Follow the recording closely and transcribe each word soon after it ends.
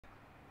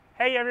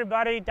Hey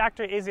everybody,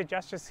 Dr. Easy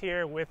Justice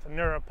here with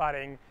Neuro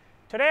putting.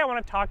 Today I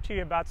want to talk to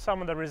you about some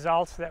of the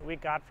results that we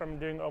got from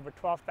doing over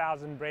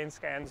 12,000 brain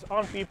scans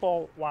on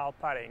people while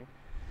putting.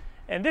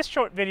 And this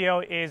short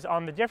video is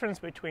on the difference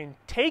between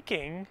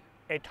taking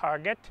a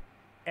target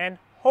and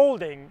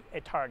holding a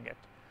target.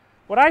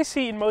 What I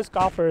see in most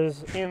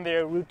golfers in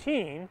their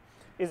routine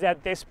is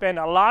that they spend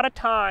a lot of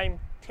time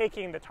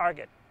taking the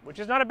target, which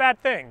is not a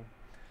bad thing.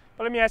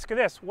 But let me ask you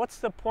this, what's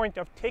the point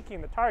of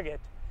taking the target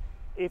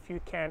if you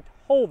can't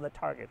hold the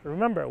target?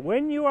 Remember,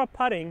 when you are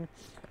putting,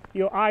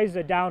 your eyes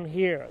are down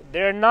here.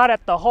 They're not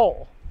at the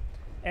hole.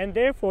 And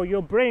therefore,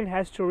 your brain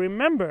has to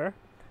remember,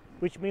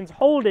 which means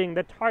holding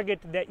the target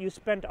that you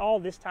spent all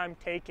this time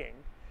taking.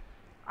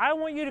 I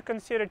want you to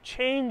consider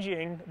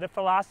changing the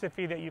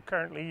philosophy that you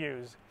currently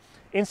use.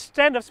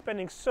 Instead of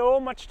spending so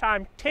much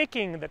time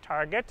taking the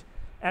target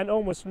and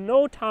almost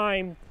no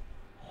time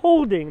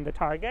holding the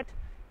target,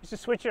 is to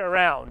switch it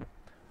around.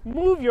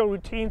 Move your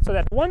routine so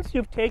that once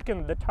you've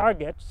taken the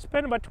target,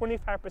 spend about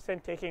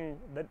 25% taking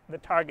the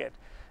target.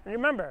 And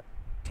remember,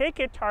 take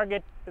a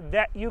target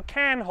that you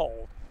can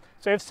hold.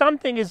 So if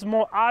something is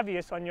more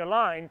obvious on your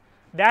line,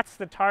 that's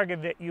the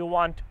target that you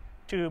want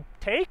to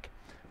take,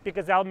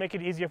 because that'll make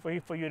it easier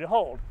for you to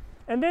hold.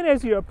 And then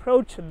as you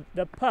approach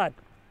the putt,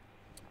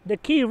 the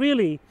key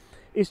really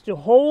is to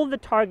hold the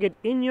target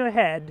in your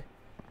head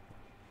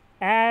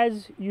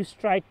as you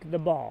strike the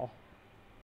ball.